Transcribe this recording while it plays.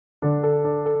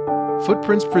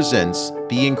Footprints presents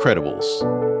The Incredibles,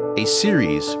 a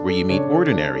series where you meet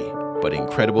ordinary but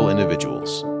incredible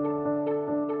individuals.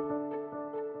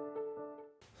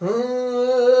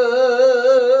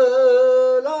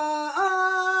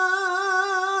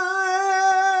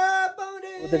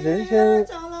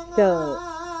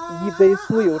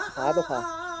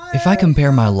 If I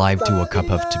compare my life to a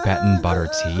cup of Tibetan butter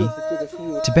tea,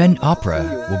 Tibetan opera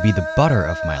will be the butter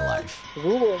of my life.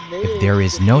 If there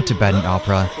is no Tibetan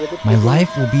opera, my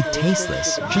life will be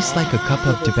tasteless, just like a cup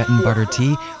of Tibetan butter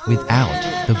tea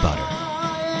without the butter.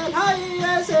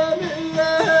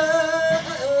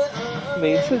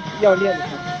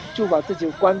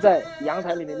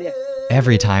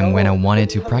 Every time when I wanted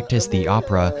to practice the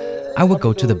opera, I would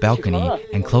go to the balcony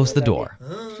and close the door.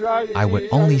 I would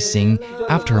only sing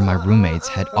after my roommates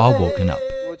had all woken up.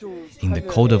 In the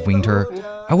cold of winter,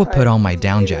 I would put on my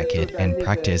down jacket and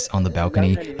practice on the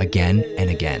balcony again and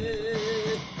again.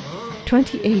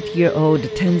 28-year-old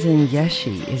Tenzin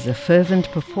Yeshi is a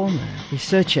fervent performer,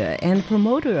 researcher, and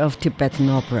promoter of Tibetan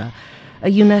opera,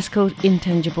 a UNESCO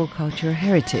intangible cultural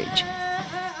heritage.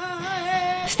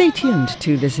 Stay tuned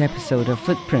to this episode of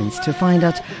Footprints to find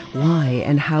out why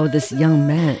and how this young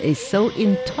man is so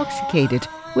intoxicated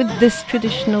with this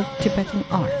traditional Tibetan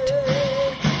art.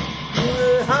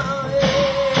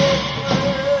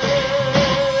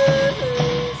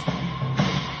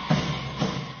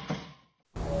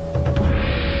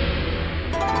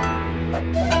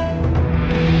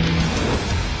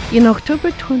 In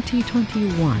October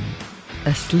 2021,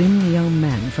 a slim young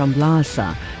man from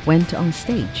Lhasa went on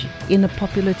stage in a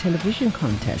popular television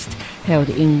contest held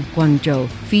in Guangzhou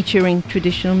featuring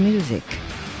traditional music.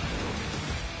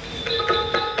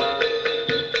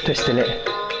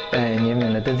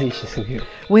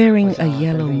 Wearing a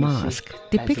yellow mask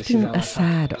depicting a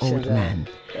sad old man,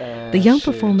 the young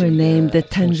performer named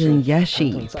Tenzin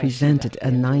Yeshi presented a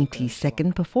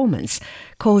 90-second performance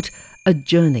called A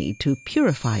Journey to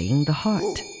Purifying the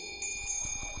Heart.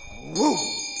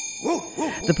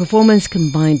 The performance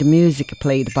combined music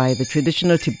played by the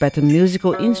traditional Tibetan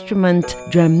musical instrument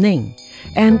dramning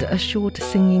and a short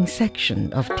singing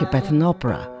section of Tibetan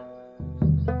opera.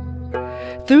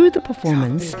 Through the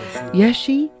performance,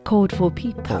 Yeshi called for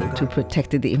people to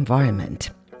protect the environment.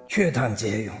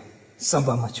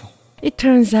 It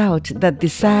turns out that the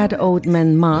sad old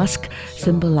man mask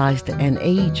symbolized an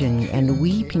aging and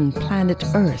weeping planet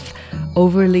Earth,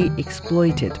 overly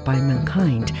exploited by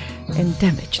mankind and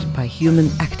damaged by human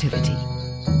activity.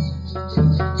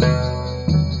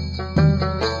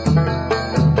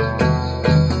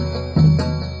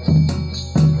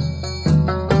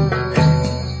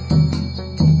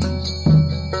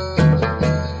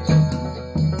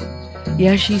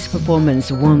 Yeshi's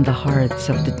performance won the hearts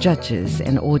of the judges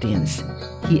and audience.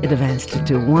 He advanced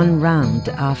to one round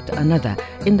after another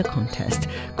in the contest,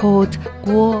 called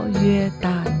Guo Yue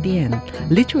Da Dian,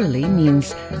 literally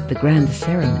means the grand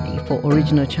ceremony for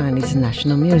original Chinese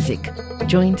national music,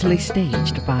 jointly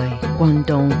staged by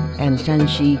Guangdong and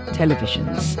Shanxi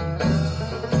televisions.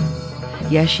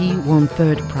 Yeshi won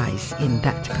third prize in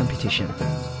that competition.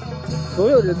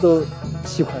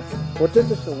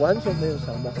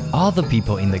 All the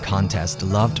people in the contest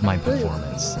loved my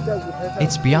performance.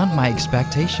 It's beyond my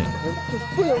expectation.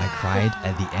 I cried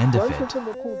at the end of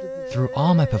it. Through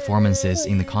all my performances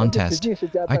in the contest,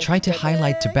 I tried to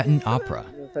highlight Tibetan opera.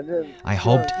 I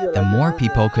hoped that more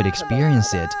people could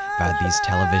experience it via this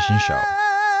television show.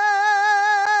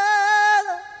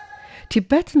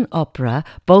 Tibetan opera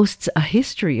boasts a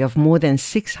history of more than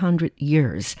 600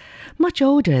 years, much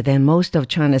older than most of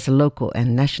China's local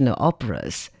and national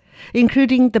operas,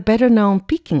 including the better-known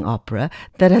Peking opera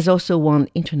that has also won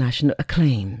international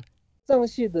acclaim.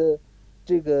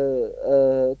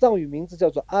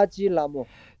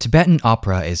 Tibetan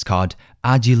opera is called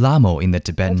Aji Lamo in the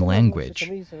Tibetan language.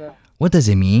 What does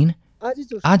it mean?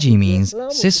 Aji means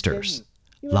sisters.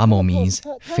 Lamo means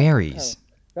fairies.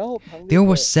 There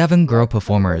were 7 girl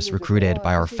performers recruited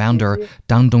by our founder,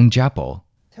 Dandong Japo.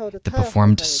 They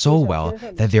performed so well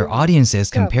that their audiences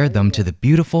compared them to the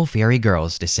beautiful fairy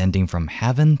girls descending from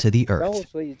heaven to the earth.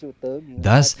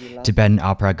 Thus, Tibetan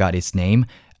opera got its name,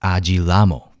 Aji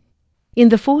Lamo. In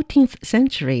the 14th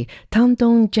century,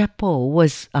 Dandong Japo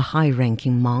was a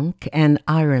high-ranking monk and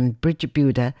iron bridge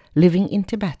builder living in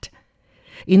Tibet.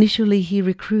 Initially, he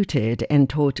recruited and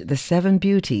taught the 7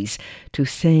 beauties to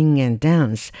sing and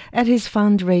dance at his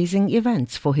fundraising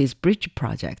events for his bridge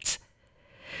projects.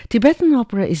 Tibetan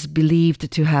opera is believed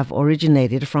to have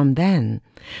originated from then,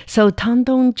 so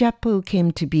Dandong Japo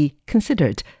came to be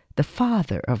considered the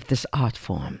father of this art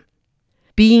form.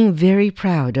 Being very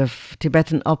proud of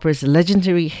Tibetan opera's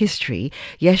legendary history,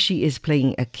 Yeshi is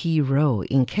playing a key role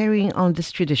in carrying on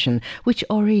this tradition, which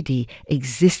already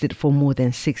existed for more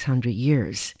than 600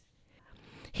 years.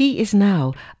 He is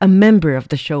now a member of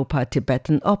the Chopin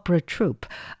Tibetan Opera Troupe,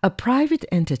 a private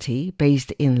entity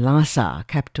based in Lhasa,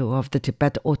 capital of the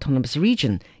Tibet Autonomous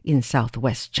Region in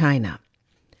southwest China.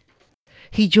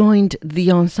 He joined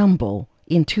the ensemble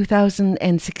in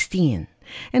 2016,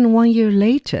 and 1 year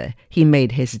later he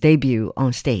made his debut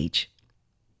on stage.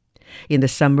 In the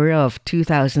summer of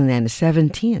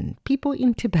 2017, people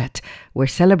in Tibet were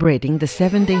celebrating the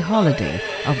 7-day holiday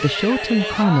of the Shoten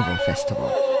Carnival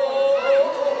Festival.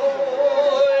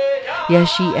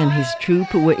 Yeshi and his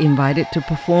troupe were invited to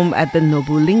perform at the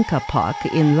Nobulinka Park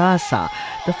in Lhasa,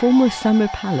 the former summer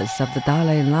palace of the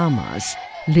Dalai Lamas,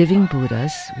 living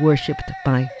Buddhas worshipped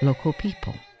by local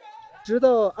people. 直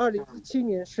到2017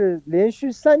年是连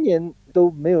续3年都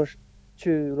没有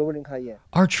去罗布林卡演。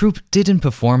 Our troupe didn't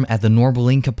perform at the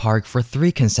Nobulinka Park for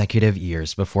 3 consecutive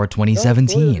years before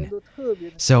 2017.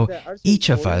 So each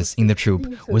of us in the troupe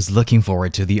was looking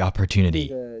forward to the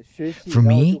opportunity. For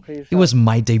me, it was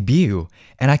my debut,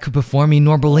 and I could perform in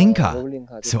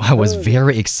Nobulinka, so I was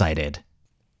very excited.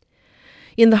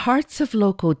 In the hearts of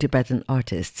local Tibetan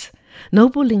artists,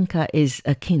 Nobulinka is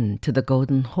akin to the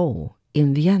Golden Hall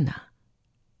in Vienna.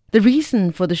 The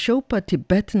reason for the Chopin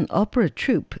Tibetan Opera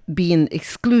Troupe being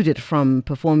excluded from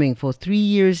performing for 3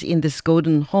 years in this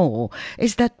Golden Hall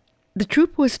is that the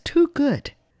troupe was too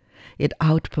good. It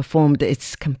outperformed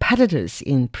its competitors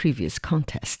in previous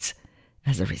contests.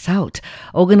 As a result,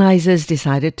 organizers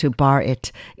decided to bar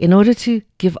it in order to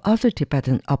give other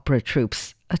Tibetan opera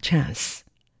troupes a chance.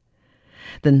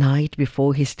 The night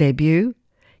before his debut,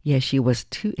 Yeshi was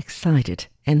too excited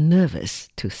and nervous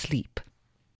to sleep.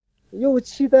 又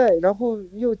期待，然后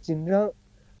又紧张。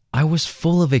 I was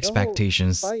full of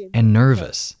expectations and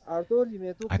nervous.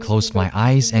 I closed my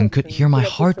eyes and could hear my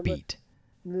heartbeat.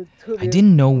 I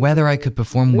didn't know whether I could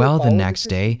perform well the next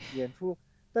day.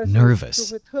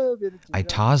 Nervous. I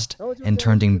tossed and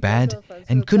turned in bed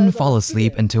and couldn't fall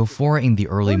asleep until 4 in the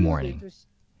early morning.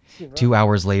 2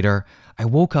 hours later, I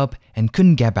woke up and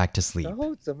couldn't get back to sleep.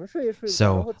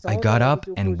 So I got up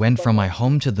and went from my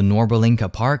home to the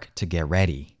Nobulinka Park to get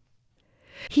ready.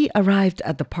 He arrived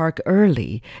at the park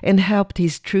early and helped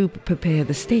his troupe prepare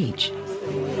the stage.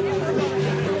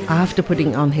 After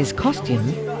putting on his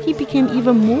costume, he became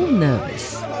even more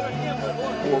nervous.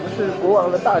 我们是国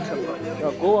王的大臣嘛，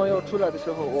国王要出来的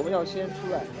时候，我们要先出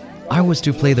来。 I was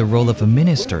to play the role of a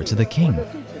minister to the king,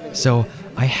 so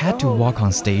I had to walk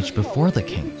on stage before the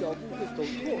king.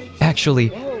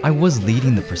 Actually, I was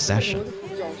leading the procession.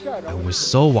 I was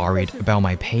so worried about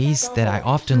my pace that I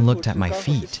often looked at my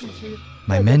feet.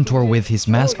 My mentor with his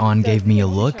mask on gave me a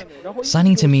look,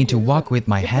 signing to me to walk with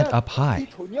my head up high.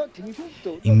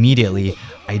 Immediately,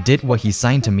 I did what he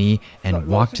signed to me and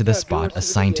walked to the spot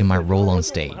assigned to my role on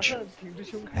stage.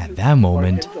 At that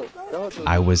moment,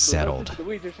 I was settled.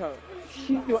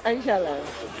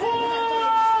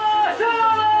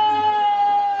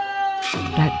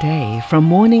 That day, from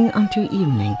morning until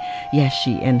evening,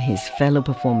 Yeshi and his fellow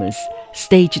performers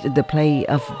staged the play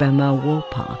of Bema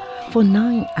Wopa for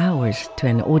 9 hours to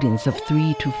an audience of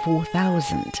 3,000 to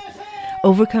 4,000.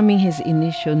 Overcoming his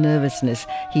initial nervousness,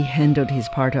 he handled his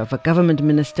part of a government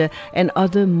minister and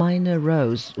other minor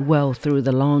roles well through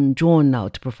the long,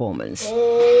 drawn-out performance.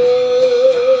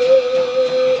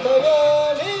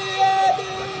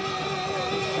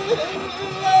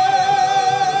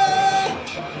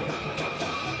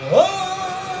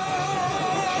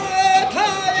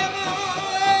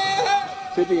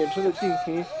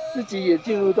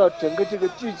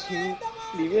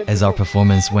 As our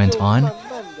performance went on,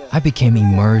 I became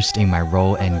immersed in my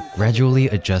role and gradually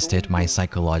adjusted my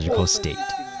psychological state.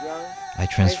 I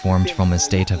transformed from a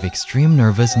state of extreme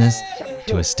nervousness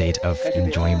to a state of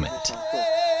enjoyment.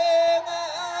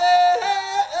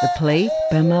 The play,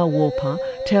 Bema Wopa,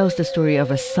 tells the story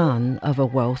of a son of a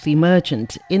wealthy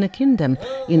merchant in a kingdom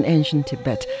in ancient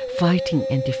Tibet, fighting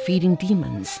and defeating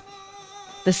demons.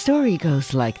 The story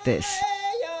goes like this.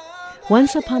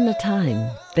 Once upon a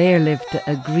time, there lived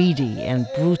a greedy and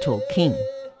brutal king.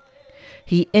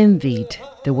 He envied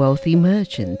the wealthy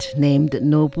merchant named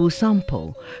Nobu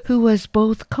Sampo, who was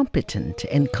both competent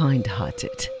and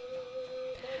kind-hearted.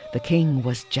 The king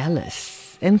was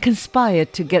jealous and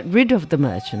conspired to get rid of the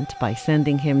merchant by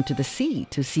sending him to the sea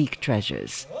to seek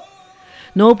treasures.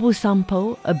 Nobu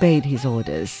Sampo obeyed his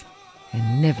orders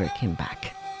and never came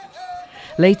back.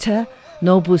 Later,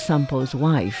 Nobu Sampo's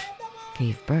wife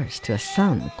gave birth to a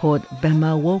son called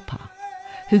Bema Wopa,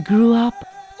 who grew up,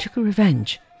 took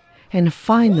revenge, and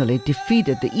finally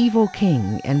defeated the evil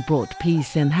king and brought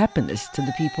peace and happiness to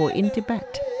the people in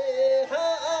Tibet.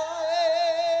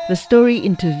 The story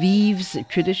interweaves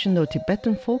traditional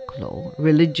Tibetan folklore,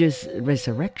 religious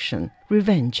resurrection,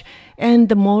 revenge, and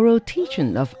the moral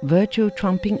teaching of virtue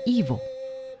trumping evil.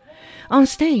 On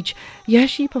stage,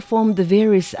 Yeshi performed the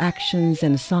various actions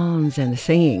and songs and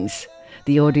sayings.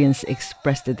 The audience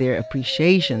expressed their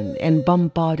appreciation and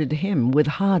bombarded him with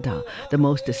hada, the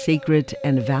most sacred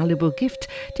and valuable gift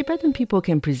Tibetan people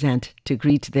can present to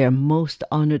greet their most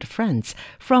honored friends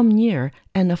from near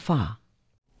and afar.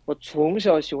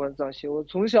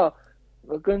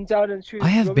 I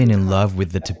have been in love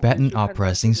with the Tibetan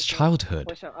opera since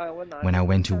childhood. When I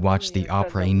went to watch the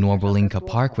opera in Norbolinka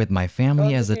Park with my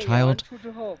family as a child,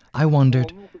 I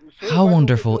wondered how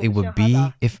wonderful it would be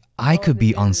if I could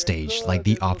be on stage like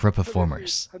the opera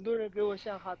performers.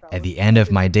 At the end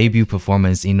of my debut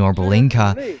performance in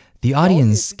Norbolinka, the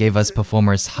audience gave us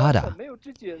performers hada.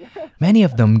 Many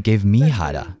of them gave me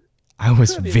hada. I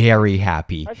was very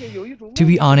happy. To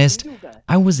be honest,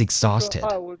 I was exhausted,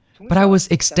 but I was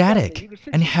ecstatic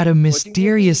and had a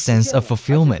mysterious sense of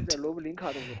fulfillment.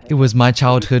 It was my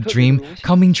childhood dream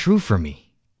coming true for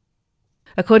me.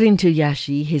 According to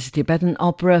Yeshi, his Tibetan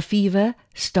opera fever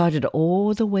started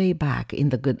all the way back in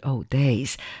the good old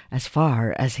days, as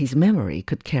far as his memory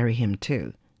could carry him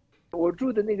to.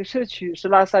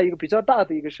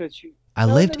 I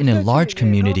lived in a large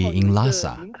community in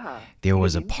Lhasa. There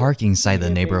was a park inside the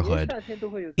neighborhood.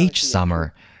 Each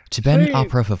summer, Tibetan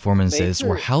opera performances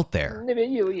were held there.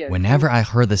 Whenever I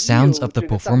heard the sounds of the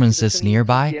performances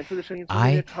nearby,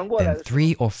 I, then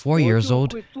 3 or 4 years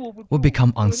old, would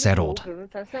become unsettled.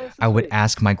 I would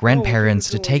ask my grandparents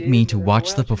to take me to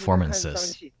watch the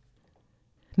performances.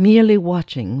 Merely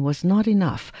watching was not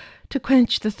enough to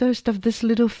quench the thirst of this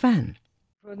little fan.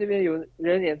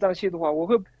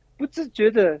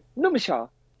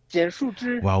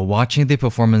 While watching the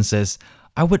performances,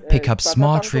 I would pick up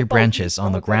small tree branches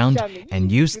on the ground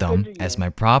and use them as my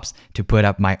props to put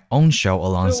up my own show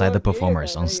alongside the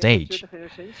performers on stage.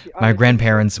 My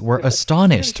grandparents were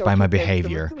astonished by my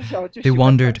behavior. They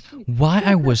wondered why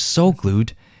I was so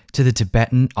glued to the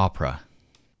Tibetan opera.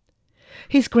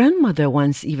 His grandmother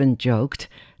once even joked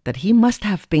that he must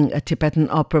have been a Tibetan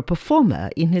opera performer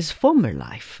in his former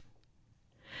life.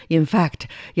 In fact,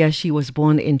 Yeshi was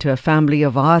born into a family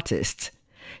of artists.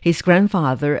 His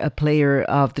grandfather, a player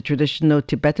of the traditional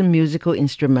Tibetan musical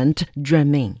instrument,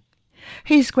 drumming.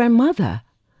 His grandmother,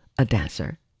 a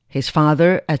dancer. His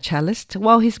father, a cellist,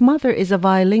 while his mother is a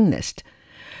violinist.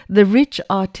 The rich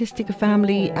artistic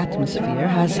family atmosphere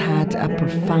has had a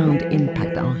profound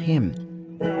impact on him.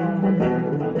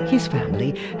 His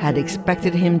family had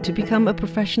expected him to become a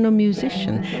professional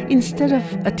musician instead of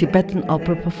a Tibetan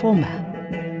opera performer.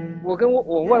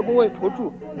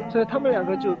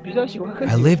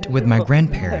 I lived with my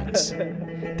grandparents.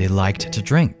 They liked to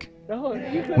drink.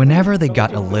 Whenever they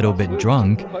got a little bit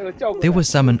drunk, they would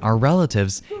summon our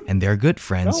relatives and their good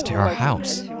friends to our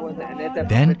house.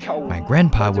 Then my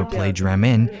grandpa would play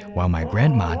drumming while my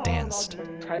grandma danced.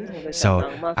 So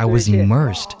I was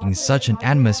immersed in such an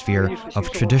atmosphere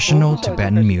of traditional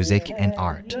Tibetan music and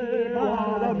art.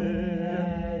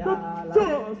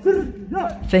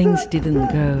 Things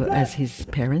didn't go as his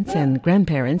parents and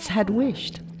grandparents had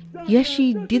wished.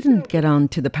 Yeshi didn't get on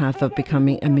to the path of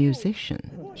becoming a musician.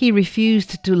 He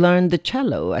refused to learn the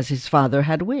cello as his father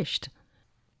had wished.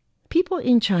 People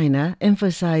in China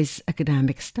emphasize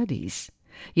academic studies.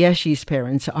 Yeshi's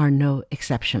parents are no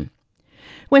exception.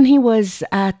 When he was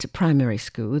at primary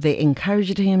school, they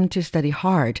encouraged him to study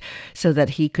hard so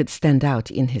that he could stand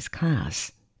out in his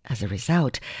class. As a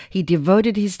result, he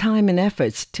devoted his time and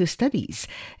efforts to studies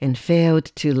and failed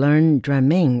to learn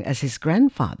drumming as his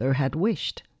grandfather had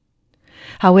wished.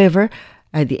 However,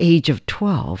 at the age of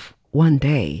 12, one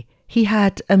day, he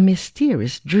had a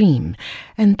mysterious dream,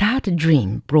 and that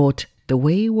dream brought the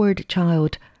wayward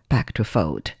child back to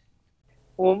fold.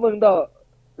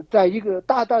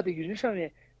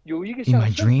 In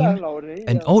my dream,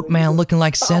 an old man looking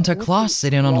like Santa Claus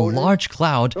sitting on a large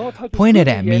cloud pointed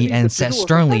at me and said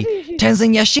sternly,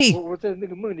 "Tenzin Yeshi!"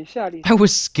 I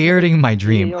was scared in my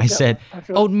dream. I said,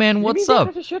 "Old man, what's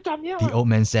up?" The old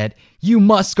man said, "You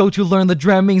must go to learn the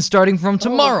drumming starting from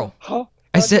tomorrow."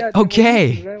 I said,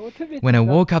 "Okay." When I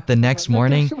woke up the next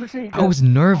morning, I was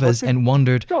nervous and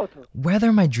wondered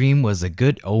whether my dream was a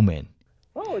good omen.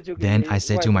 Then I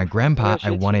said to my grandpa I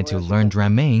wanted to learn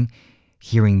drumming.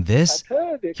 Hearing this,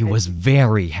 he was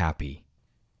very happy.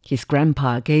 His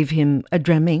grandpa gave him a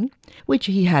drumming, which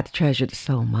he had treasured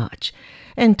so much,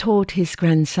 and taught his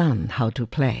grandson how to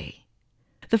play.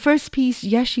 The first piece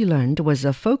Yeshi learned was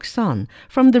a folk song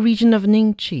from the region of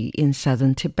Ningqi in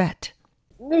southern Tibet.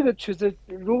 那个曲子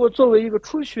如果作为一个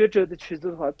初学者的曲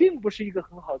子的话，并不是一个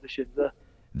很好的选择。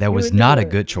 That was not a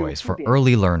good choice for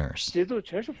early learners.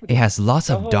 It has lots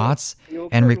of dots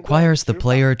and requires the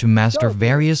player to master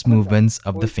various movements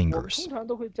of the fingers.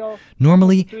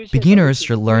 Normally, beginners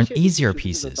should learn easier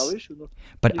pieces,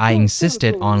 but I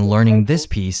insisted on learning this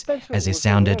piece as it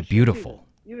sounded beautiful.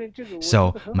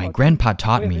 So, my grandpa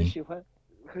taught me.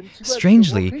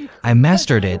 Strangely, I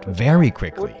mastered it very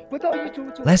quickly.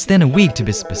 Less than a week to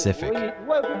be specific.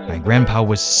 My grandpa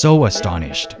was so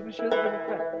astonished.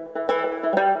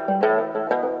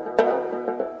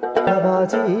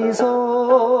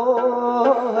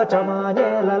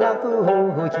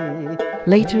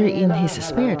 Later in his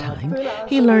spare time,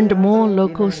 he learned more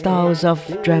local styles of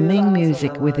drumming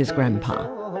music with his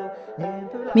grandpa.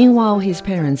 Meanwhile, his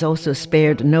parents also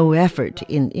spared no effort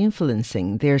in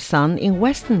influencing their son in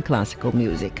Western classical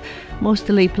music,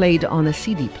 mostly played on a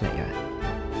CD player.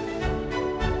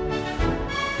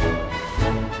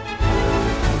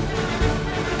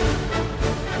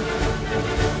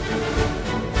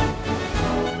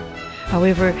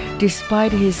 However,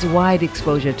 despite his wide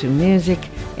exposure to music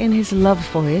and his love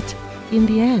for it, in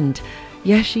the end,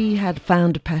 Yeshi had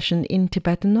found passion in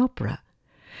Tibetan opera.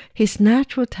 His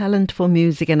natural talent for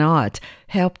music and art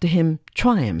helped him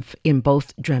triumph in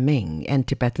both drumming and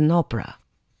Tibetan opera.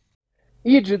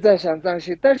 一直在想藏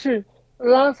戏，但是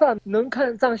拉萨能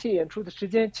看藏戏演出的时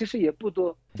间其实也不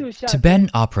多。 Tibetan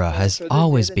opera has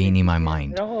always been in my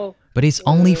mind, but it's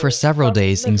only for several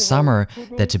days in summer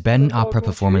that Tibetan opera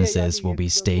performances will be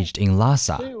staged in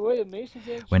Lhasa.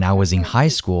 When I was in high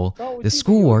school, the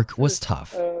schoolwork was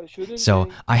tough, so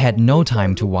I had no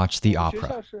time to watch the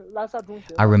opera.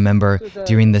 I remember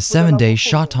during the 7-day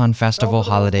Shatan festival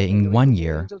holiday in one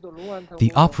year,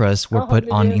 the operas were put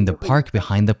on in the park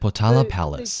behind the Potala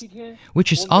Palace,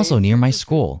 which is also near my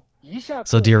school.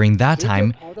 So during that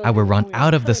time, I would run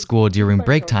out of the school during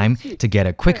break time to get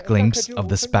a quick glimpse of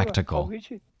the spectacle.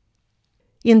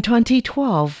 In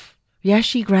 2012,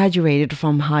 Yeshi graduated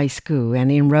from high school and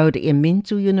enrolled in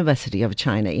Minzu University of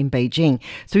China in Beijing,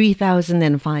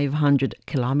 3,500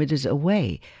 kilometers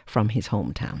away from his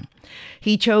hometown.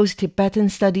 He chose Tibetan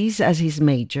studies as his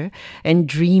major and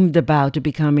dreamed about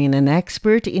becoming an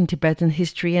expert in Tibetan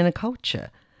history and culture.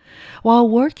 While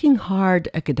working hard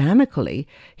academically,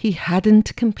 he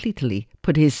hadn't completely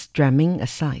put his drumming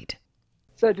aside.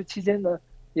 在这期间呢，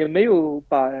也没有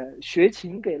把学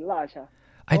琴给落下。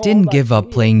 I didn't give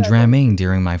up playing drumming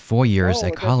during my 4 years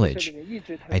at college.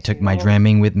 I took my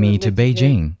drumming with me to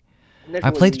Beijing.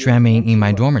 I played drumming in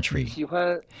my dormitory.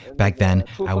 Back then,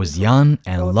 I was young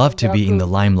and loved to be in the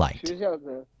limelight.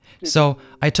 So,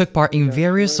 I took part in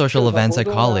various social events at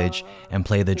college and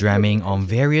played the drumming on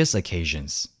various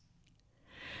occasions.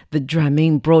 The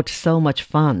drumming brought so much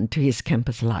fun to his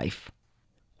campus life.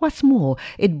 What's more,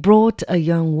 it brought a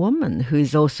young woman who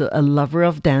is also a lover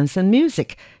of dance and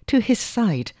music to his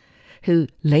side, who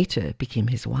later became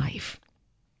his wife.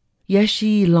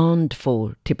 Yeshi longed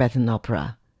for Tibetan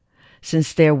opera.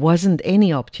 Since there wasn't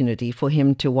any opportunity for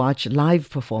him to watch live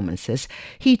performances,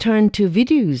 he turned to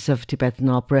videos of Tibetan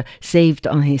opera saved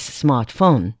on his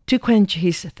smartphone to quench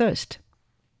his thirst.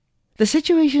 The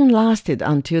situation lasted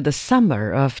until the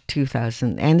summer of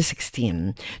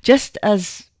 2016, just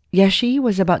as Yeshi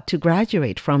was about to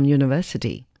graduate from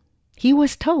university. He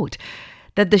was told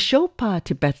that the Chopin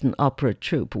Tibetan opera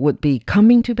troupe would be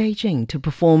coming to Beijing to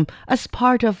perform as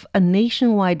part of a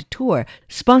nationwide tour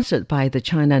sponsored by the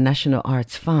China National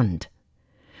Arts Fund.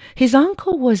 His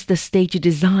uncle was the stage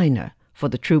designer for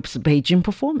the troupe's Beijing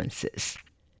performances.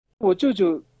 我舅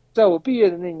舅在我毕业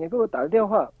的那年给我打个电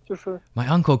话，就说 My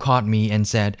uncle called me and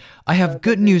said, I have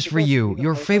good news for you.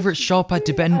 Your favorite Chopin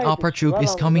Tibetan opera troupe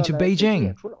is coming to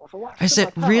Beijing. I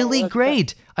said, really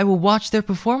great. I will watch their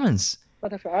performance.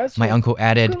 My uncle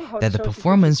added that the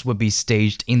performance would be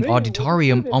staged in the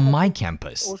auditorium on my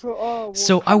campus.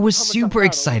 So I was super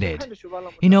excited.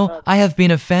 You know, I have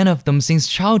been a fan of them since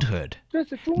childhood.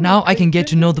 Now I can get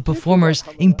to know the performers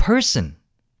in person.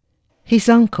 His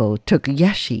uncle took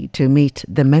Yeshi to meet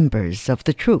the members of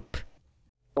the troupe.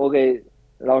 我给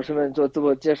老师们做自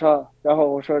我介绍，然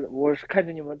后我说我是看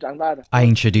着你们长大的。 I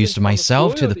introduced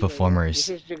myself to the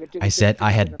performers. I said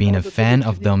I had been a fan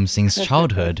of them since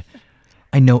childhood.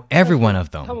 I know every one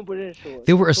of them.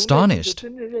 They were astonished.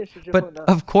 But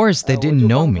of course they didn't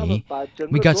know me.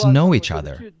 We got to know each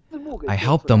other. I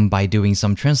helped them by doing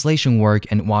some translation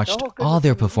work and watched all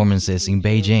their performances in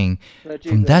Beijing.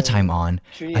 From that time on,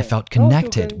 I felt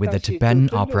connected with the Tibetan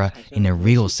opera in a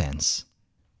real sense.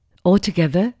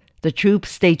 Altogether, The troupe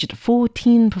staged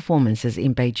 14 performances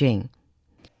in Beijing.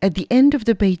 At the end of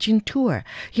the Beijing tour,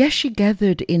 Yeshi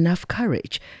gathered enough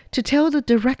courage to tell the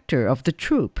director of the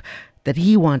troupe that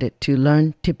he wanted to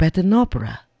learn Tibetan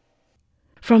opera.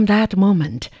 From that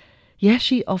moment,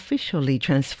 Yeshi officially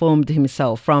transformed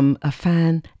himself from a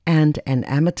fan and an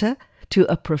amateur to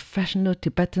a professional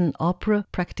Tibetan opera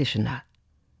practitioner.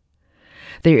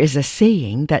 There is a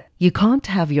saying that you can't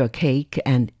have your cake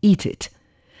and eat it.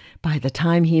 By the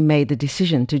time he made the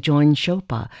decision to join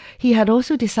Shopa, he had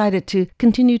also decided to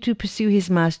continue to pursue his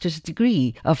master's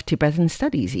degree of Tibetan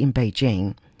studies in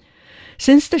Beijing.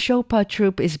 Since the Shopa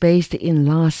troupe is based in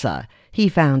Lhasa, he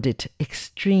found it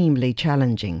extremely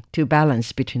challenging to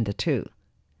balance between the two.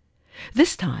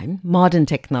 This time, modern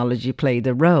technology played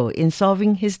a role in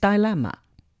solving his dilemma.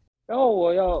 然后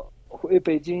我要回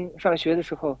北京上学的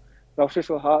时候，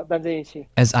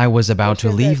 As I was about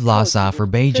to leave Lhasa for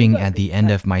Beijing at the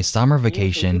end of my summer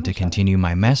vacation to continue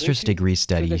my master's degree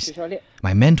studies,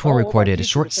 my mentor recorded a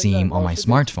short scene on my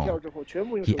smartphone.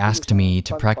 He asked me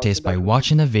to practice by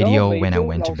watching a video when I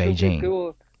went to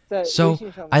Beijing. So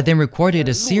I then recorded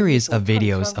a series of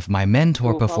videos of my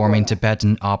mentor performing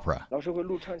Tibetan opera.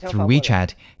 Through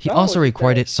WeChat, he also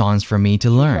recorded songs for me to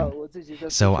learn.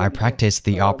 So I practiced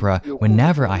the opera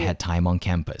whenever I had time on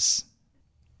campus.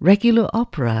 Regular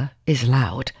opera is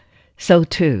loud, so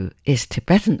too is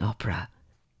Tibetan opera.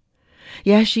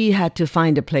 Yeshi had to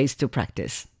find a place to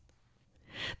practice.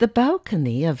 The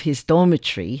balcony of his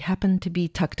dormitory happened to be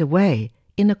tucked away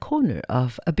in a corner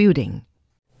of a building.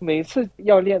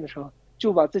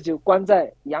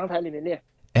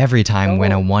 Every time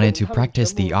when I wanted to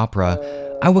practice the opera,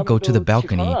 I would go to the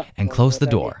balcony and close the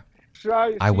door.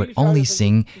 I would only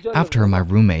sing after my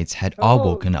roommates had all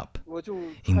woken up.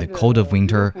 In the cold of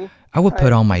winter, I would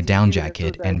put on my down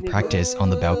jacket and practice on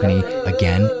the balcony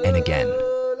again and again.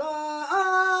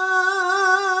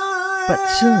 But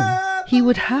soon, he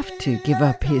would have to give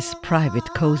up his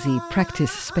private cozy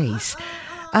practice space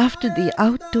after the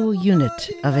outdoor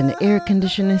unit of an air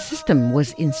conditioning system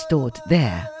was installed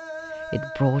there. It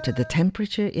brought the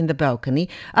temperature in the balcony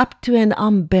up to an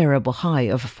unbearable high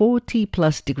of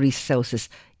 40+ degrees Celsius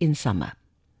in summer.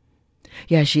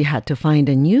 Yeshi had to find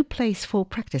a new place for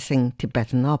practicing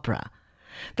Tibetan opera.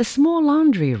 The small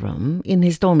laundry room in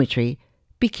his dormitory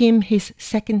became his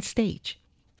second stage.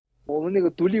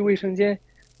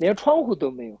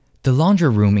 The laundry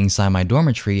room inside my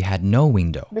dormitory had no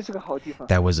window.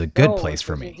 That was a good place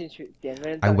for me.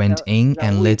 I went in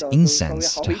and lit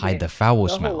incense to hide the foul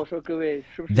smell.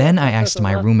 Then I asked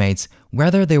my roommates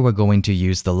whether they were going to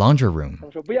use the laundry room.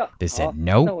 They said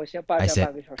no. I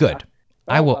said, good.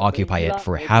 I will occupy it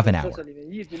for half an hour.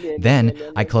 Then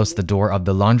I closed the door of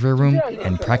the laundry room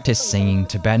and practiced singing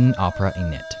Tibetan opera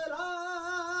in it.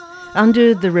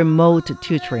 Under the remote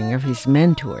tutoring of his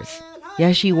mentors,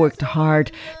 Yeshi worked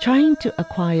hard trying to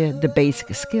acquire the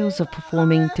basic skills of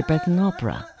performing Tibetan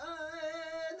opera.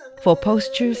 For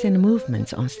postures and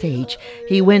movements on stage,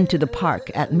 he went to the park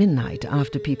at midnight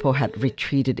after people had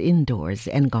retreated indoors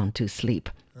and gone to sleep.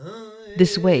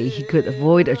 This way, he could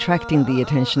avoid attracting the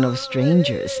attention of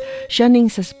strangers, shunning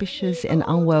suspicious and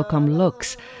unwelcome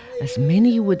looks, as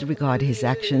many would regard his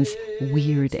actions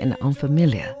weird and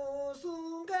unfamiliar.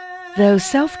 Though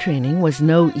self-training was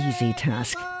no easy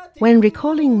task, when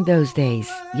recalling those days,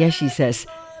 Yeshi says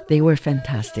they were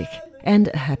fantastic and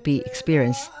a happy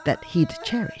experience that he'd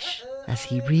cherish, as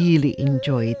he really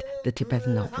enjoyed the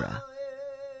Tibetan opera.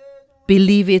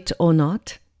 Believe it or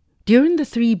not, during the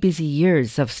 3 busy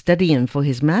years of studying for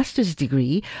his master's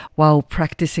degree while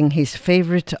practicing his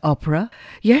favorite opera,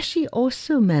 Yeshi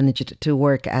also managed to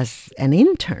work as an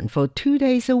intern for 2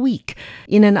 days a week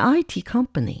in an IT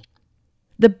company.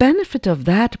 The benefit of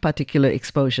that particular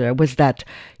exposure was that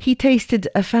he tasted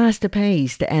a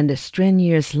fast-paced and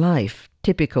strenuous life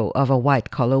typical of a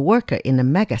white-collar worker in a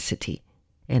megacity,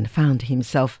 and found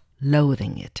himself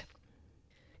loathing it.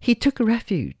 He took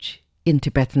refuge in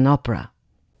Tibetan opera.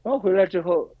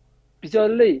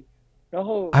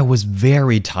 I was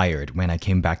very tired when I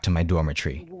came back to my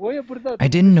dormitory. I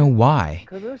didn't know why.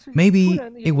 Maybe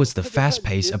it was the fast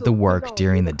pace of the work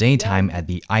during the daytime at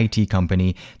the IT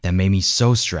company that made me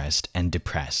so stressed and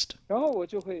depressed.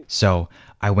 So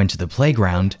I went to the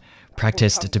playground,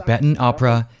 practiced Tibetan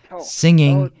opera,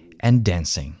 singing and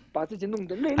dancing.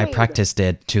 I practiced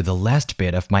it to the last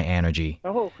bit of my energy.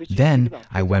 Then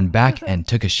I went back and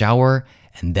took a shower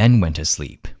and then went to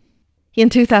sleep. In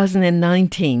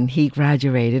 2019, he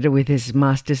graduated with his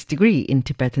master's degree in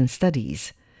Tibetan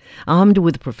studies. Armed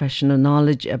with professional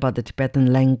knowledge about the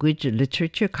Tibetan language,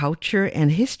 literature, culture,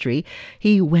 and history,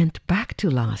 he went back to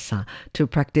Lhasa to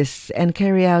practice and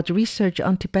carry out research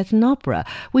on Tibetan opera,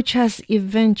 which has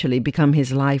eventually become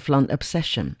his lifelong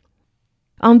obsession.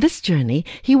 On this journey,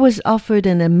 he was offered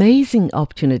an amazing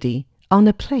opportunity on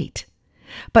a plate.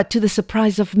 But to the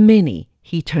surprise of many,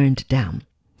 he turned down.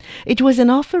 It was an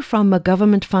offer from a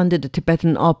government-funded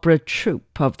Tibetan opera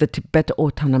troupe of the Tibet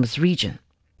Autonomous Region.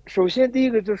 首先第一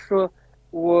个就是说，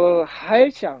我还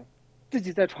想自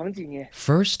己再闯几年。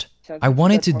 First, I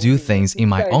wanted to do things in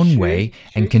my own way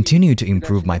and continue to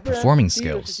improve my performing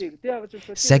skills.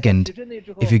 Second,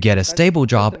 if you get a stable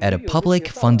job at a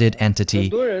public-funded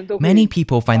entity, many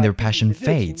people find their passion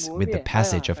fades with the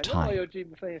passage of time.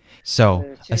 So,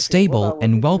 a stable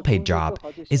and well-paid job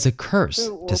is a curse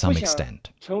to some extent.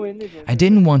 I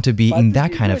didn't want to be in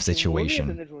that kind of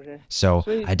situation, so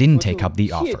I didn't take up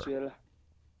the offer.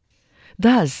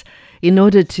 Thus, in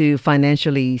order to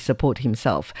financially support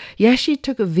himself, Yeshi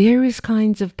took various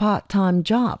kinds of part-time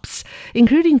jobs,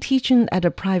 including teaching at a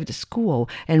private school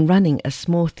and running a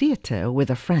small theater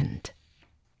with a friend.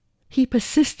 He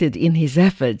persisted in his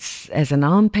efforts as an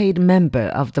unpaid member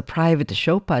of the private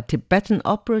Chopin Tibetan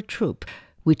opera troupe,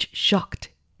 which shocked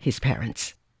his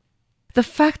parents. The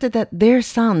fact that their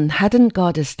son hadn't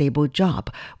got a stable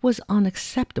job was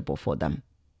unacceptable for them.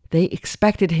 They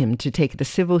expected him to take the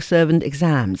civil servant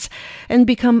exams and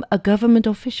become a government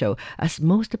official, as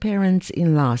most parents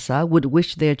in Lhasa would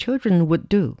wish their children would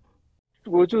do.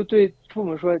 我就对父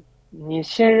母说，你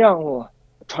先让我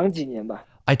闯几年吧。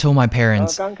 I told my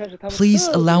parents, please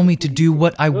allow me to do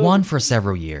what I want for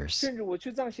several years.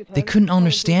 They couldn't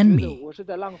understand me.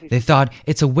 They thought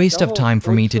it's a waste of time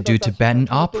for me to do Tibetan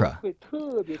opera.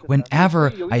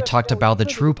 Whenever I talked about the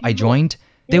troupe I joined,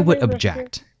 they would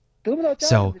object.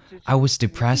 So, I was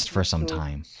depressed for some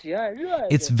time.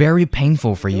 It's very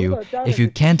painful for you if you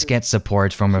can't get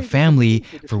support from a family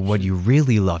for what you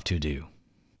really love to do.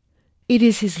 It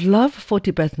is his love for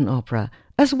Tibetan opera,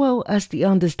 as well as the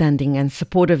understanding and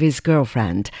support of his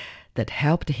girlfriend, that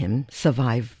helped him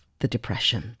survive the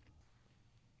depression.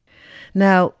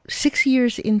 Now, 6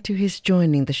 years into his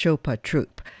joining the Chopin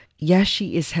troupe,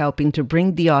 Yeshi is helping to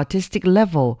bring the artistic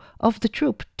level of the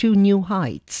troupe to new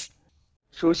heights.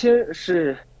 首先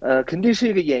是肯定是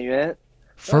一个演员。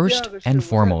 First and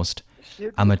foremost,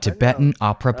 I'm a Tibetan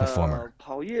opera performer.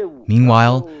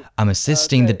 Meanwhile, I'm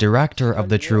assisting the director of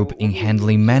the troupe in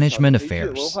handling management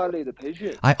affairs.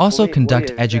 I also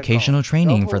conduct educational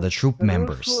training for the troupe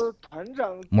members.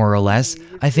 More or less,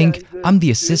 I think I'm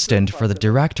the assistant for the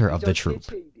director of the troupe.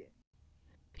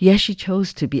 Yeshi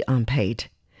chose to be unpaid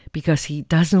because he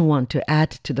doesn't want to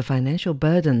add to the financial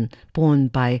burden borne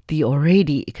by the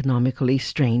already economically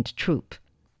strained troupe.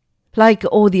 Like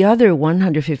all the other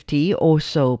 150 or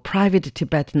so private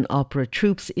Tibetan opera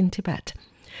troupes in Tibet,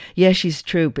 Yeshi's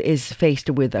troupe is faced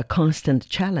with a constant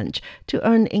challenge to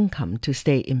earn income to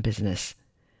stay in business.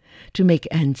 To make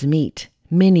ends meet,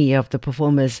 many of the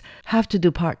performers have to do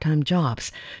part-time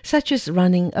jobs, such as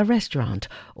running a restaurant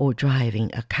or driving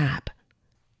a cab.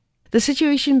 The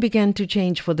situation began to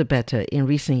change for the better in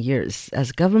recent years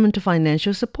as government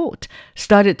financial support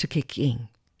started to kick in.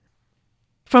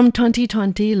 From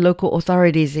 2020, local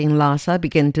authorities in Lhasa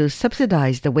began to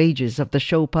subsidize the wages of the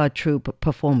Chopin troupe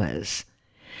performers.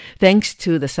 Thanks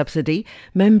to the subsidy,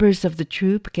 members of the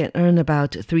troupe can earn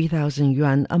about 3,000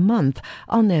 yuan a month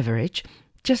on average,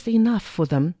 just enough for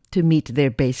them to meet their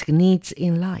basic needs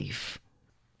in life.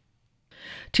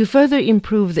 To further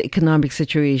improve the economic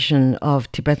situation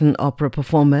of Tibetan opera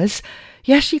performers,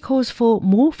 Yeshi calls for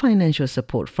more financial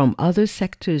support from other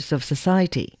sectors of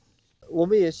society. 我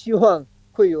们也希望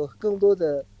会有更多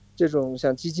的这种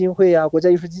像基金会啊、国家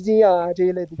艺术基金啊这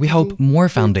一类的。 We hope more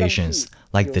foundations,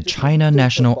 like the China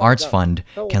National Arts Fund,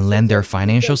 can lend their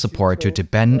financial support to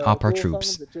Tibetan opera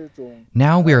troupes.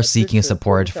 Now we are seeking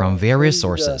support from various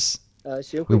sources.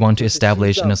 We want to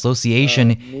establish an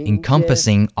association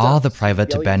encompassing all the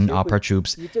private Tibetan opera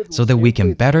troupes so that we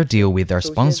can better deal with their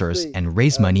sponsors and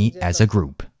raise money as a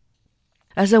group.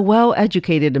 As a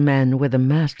well-educated man with a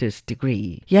master's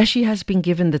degree, Yeshi has been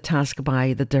given the task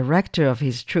by the director of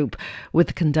his troupe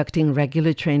with conducting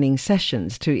regular training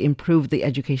sessions to improve the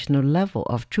educational level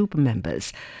of troupe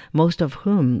members, most of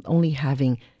whom only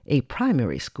having a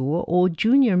primary school or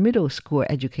junior middle school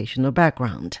educational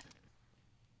background.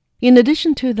 In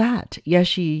addition to that,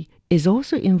 Yeshi is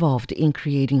also involved in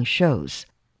creating shows.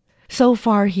 So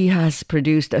far, he has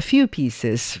produced a few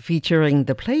pieces featuring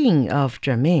the playing of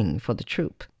drumming for the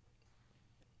troupe.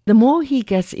 The more he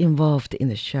gets involved in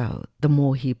the show, the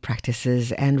more he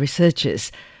practices and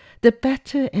researches, The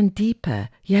better and deeper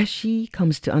Yeshi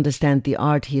comes to understand the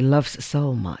art he loves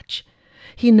so much,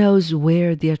 he knows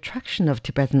where the attraction of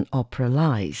Tibetan opera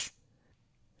lies.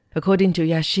 According to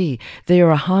Yeshi,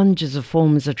 there are hundreds of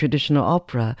forms of traditional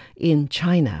opera in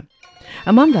China.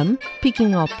 Among them,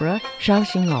 Peking opera,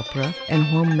 Shaoxing opera, and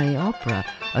Huangmei opera,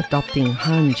 adopting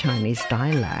Han Chinese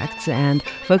dialects and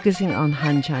focusing on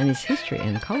Han Chinese history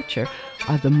and culture,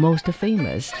 are the most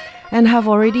famous and have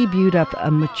already built up a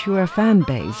mature fan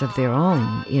base of their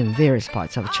own in various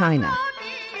parts of China.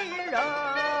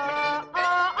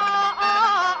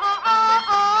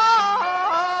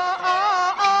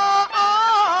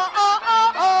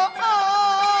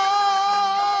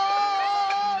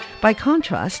 By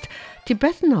contrast,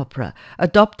 Tibetan opera,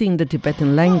 adopting the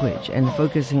Tibetan language and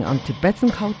focusing on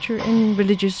Tibetan culture and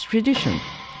religious tradition,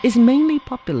 is mainly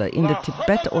popular in the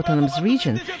Tibet Autonomous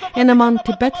Region and among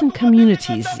Tibetan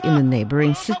communities in the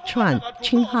neighboring Sichuan,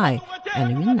 Qinghai,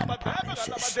 and Yunnan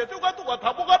provinces.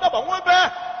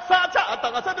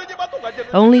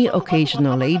 Only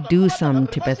occasionally do some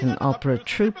Tibetan opera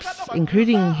troupes,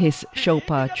 including his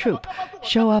Shoupa troupe,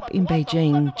 show up in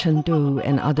Beijing, Chengdu,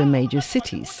 and other major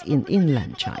cities in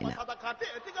inland China.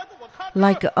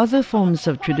 Like other forms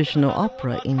of traditional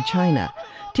opera in China,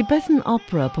 Tibetan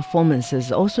opera performances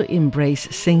also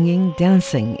embrace singing,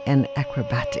 dancing, and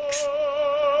acrobatics.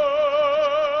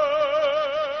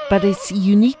 But its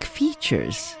unique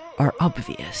features are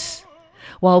obvious.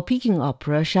 While Peking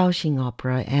opera, Shaoxing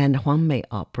opera, and Huangmei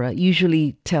opera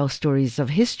usually tell stories of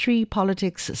history,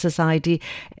 politics, society,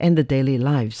 and the daily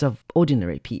lives of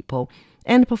ordinary people,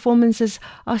 and performances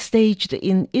are staged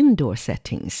in indoor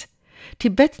settings,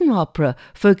 Tibetan opera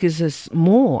focuses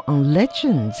more on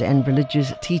legends and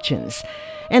religious teachings,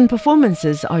 and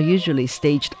performances are usually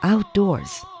staged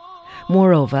outdoors.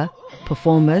 Moreover,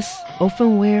 performers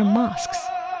often wear masks.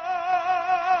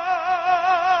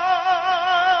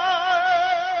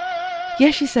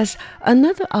 Yeshi says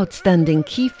another outstanding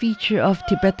key feature of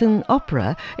Tibetan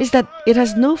opera is that it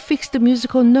has no fixed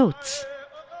musical notes.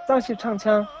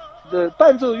 In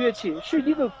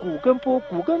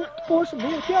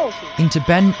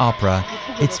Tibetan opera,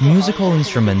 its musical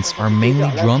instruments are mainly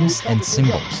drums and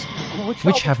cymbals,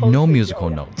 which have no musical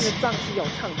notes.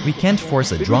 We can't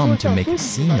force a drum to make a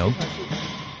C note.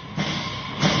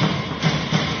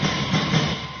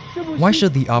 Why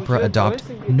should the opera adopt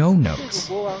no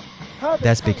notes?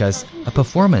 That's because a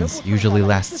performance usually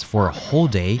lasts for a whole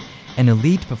day, and a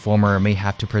lead performer may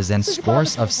have to present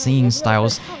scores of singing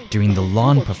styles during the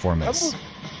long performance.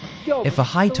 If a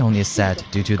high tone is set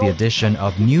due to the addition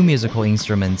of new musical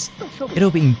instruments,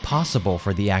 it'll be impossible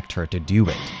for the actor to do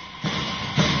it.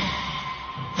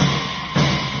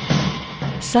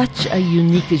 Such a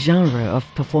unique genre of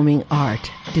performing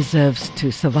art deserves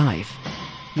to survive.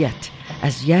 Yet,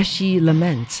 as Yeshi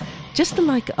laments, just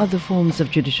like other forms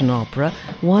of traditional opera,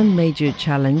 one major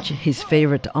challenge his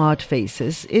favorite art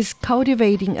faces is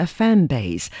cultivating a fan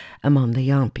base among the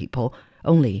young people,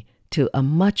 only to a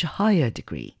much higher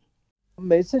degree.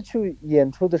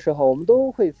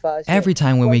 Every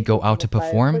time when we go out to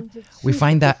perform, we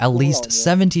find that at least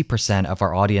 70% of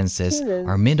our audiences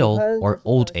are middle or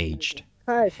old-aged.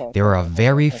 There are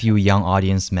very few young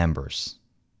audience members.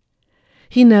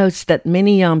 He notes that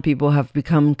many young people have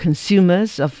become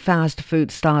consumers of fast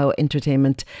food-style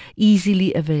entertainment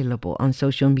easily available on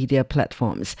social media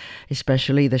platforms,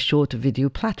 especially the short video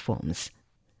platforms.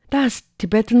 Thus,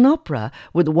 Tibetan opera,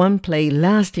 with one play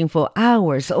lasting for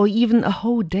hours or even a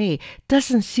whole day,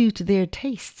 doesn't suit their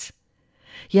tastes.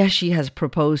 Yeshi has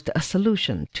proposed a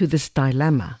solution to this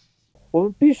dilemma.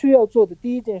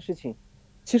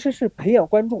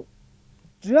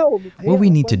 What we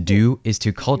need to do is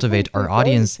to cultivate our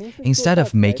audience instead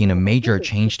of making a major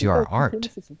change to our art.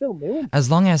 As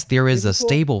long as there is a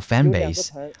stable fan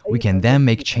base, we can then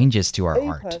make changes to our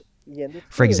art.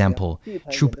 For example,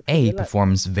 Troupe A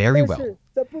performs very well.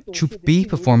 Troupe B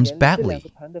performs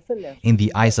badly. In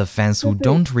the eyes of fans who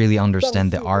don't really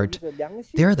understand the art,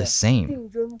 they're the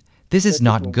same. This is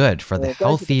not good for the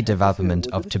healthy development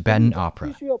of Tibetan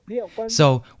opera.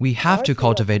 So we have to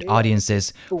cultivate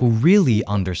audiences who really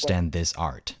understand this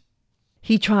art.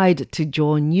 He tried to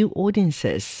draw new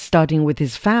audiences, starting with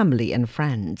his family and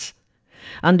friends.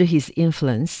 Under his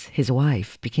influence, his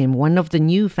wife became one of the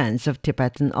new fans of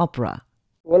Tibetan opera.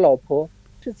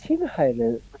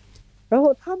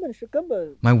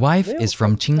 My wife is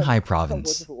from Qinghai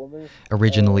province.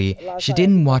 Originally, she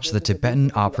didn't watch the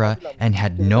Tibetan opera and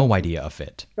had no idea of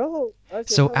it.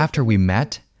 So after we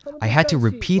met, I had to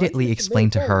repeatedly explain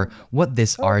to her what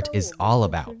this art is all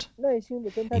about.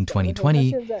 In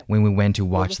 2020, when we went to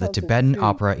watch the Tibetan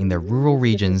opera in the rural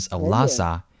regions of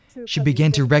Lhasa, she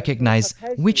began to recognize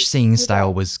which singing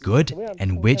style was good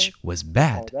and which was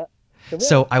bad.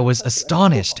 So I was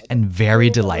astonished and very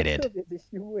delighted.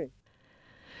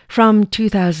 From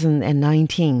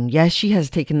 2019, Yeshi has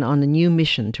taken on a new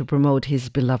mission to promote his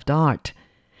beloved art.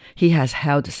 He has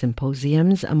held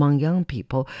symposiums among young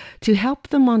people to help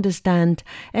them understand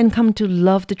and come to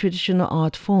love the traditional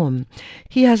art form.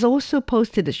 He has also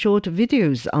posted short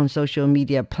videos on social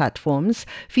media platforms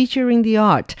featuring the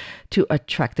art to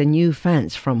attract the new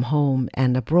fans from home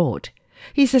and abroad.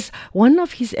 He says one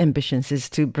of his ambitions is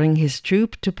to bring his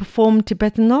troupe to perform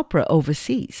Tibetan opera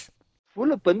overseas.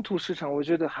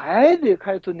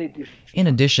 In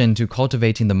addition to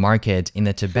cultivating the market in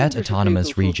the Tibet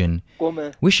Autonomous Region,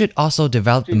 we should also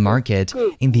develop the market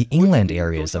in the inland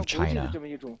areas of China.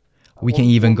 We can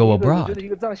even go abroad.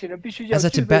 As a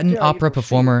Tibetan opera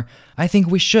performer, I think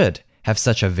we should have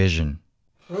such a vision.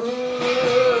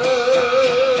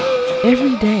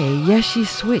 Every day, Yeshi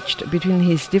switched between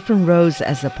his different roles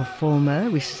as a performer,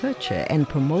 researcher, and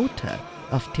promoter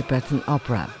of Tibetan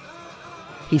opera.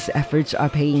 His efforts are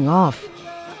paying off.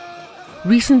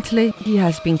 Recently, he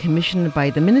has been commissioned by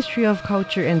the Ministry of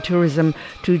Culture and Tourism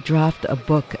to draft a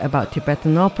book about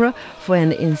Tibetan opera for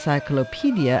an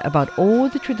encyclopedia about all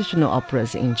the traditional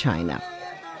operas in China.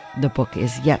 The book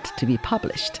is yet to be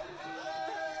published.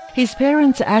 His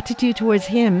parents' attitude towards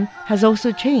him has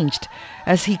also changed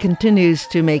as he continues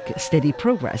to make steady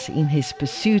progress in his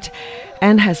pursuit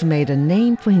and has made a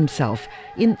name for himself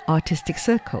in artistic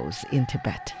circles in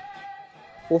Tibet.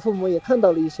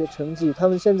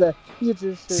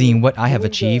 Seeing what I have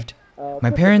achieved,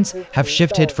 my parents have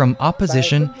shifted from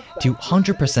opposition to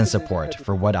 100% support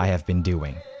for what I have been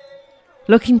doing.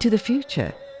 Looking to the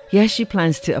future, Yeshi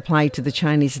plans to apply to the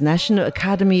Chinese National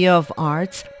Academy of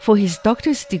Arts for his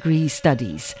doctor's degree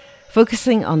studies,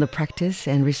 focusing on the practice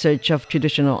and research of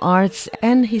traditional arts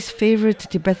and his favorite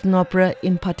Tibetan opera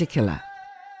in particular.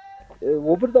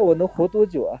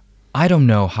 I don't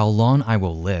know how long I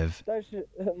will live.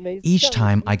 Each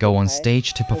time I go on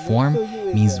stage to perform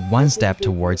means one step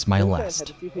towards my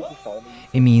last.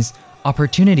 It means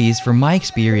opportunities for my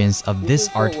experience of this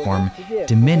art form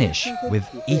diminish with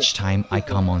each time I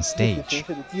come on stage.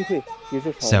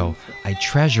 So I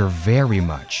treasure very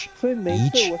much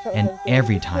each and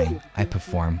every time I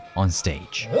perform on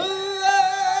stage.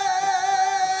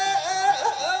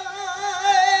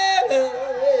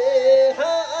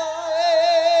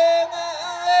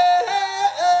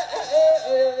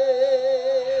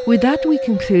 With that, we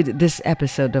conclude this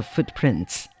episode of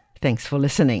Footprints. Thanks for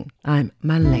listening. I'm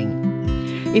Man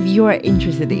Ling. If you are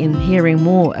interested in hearing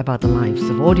more about the lives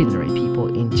of ordinary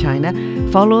people in China,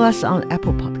 follow us on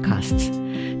Apple Podcasts.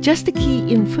 Just a key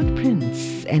in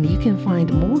Footprints, and you can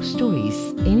find more stories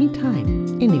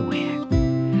anytime, anywhere.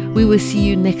 We will see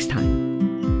you next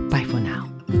time. Bye for now.